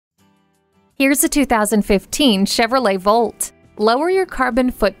Here's a 2015 Chevrolet Volt. Lower your carbon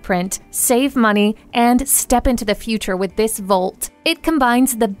footprint, save money, and step into the future with this Volt. It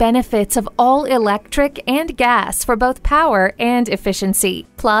combines the benefits of all electric and gas for both power and efficiency.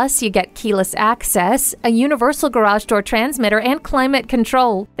 Plus, you get keyless access, a universal garage door transmitter, and climate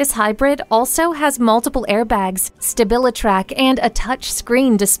control. This hybrid also has multiple airbags, StabiliTrak, and a touch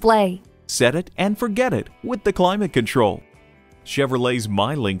screen display. Set it and forget it with the climate control. Chevrolet's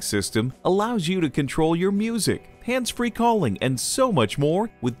MyLink system allows you to control your music, hands-free calling, and so much more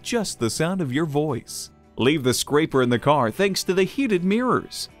with just the sound of your voice. Leave the scraper in the car thanks to the heated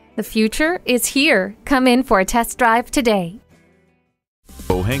mirrors. The future is here. Come in for a test drive today.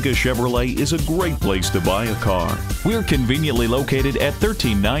 Pohanka Chevrolet is a great place to buy a car. We're conveniently located at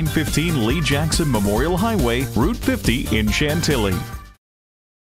 13915 Lee Jackson Memorial Highway, Route 50 in Chantilly.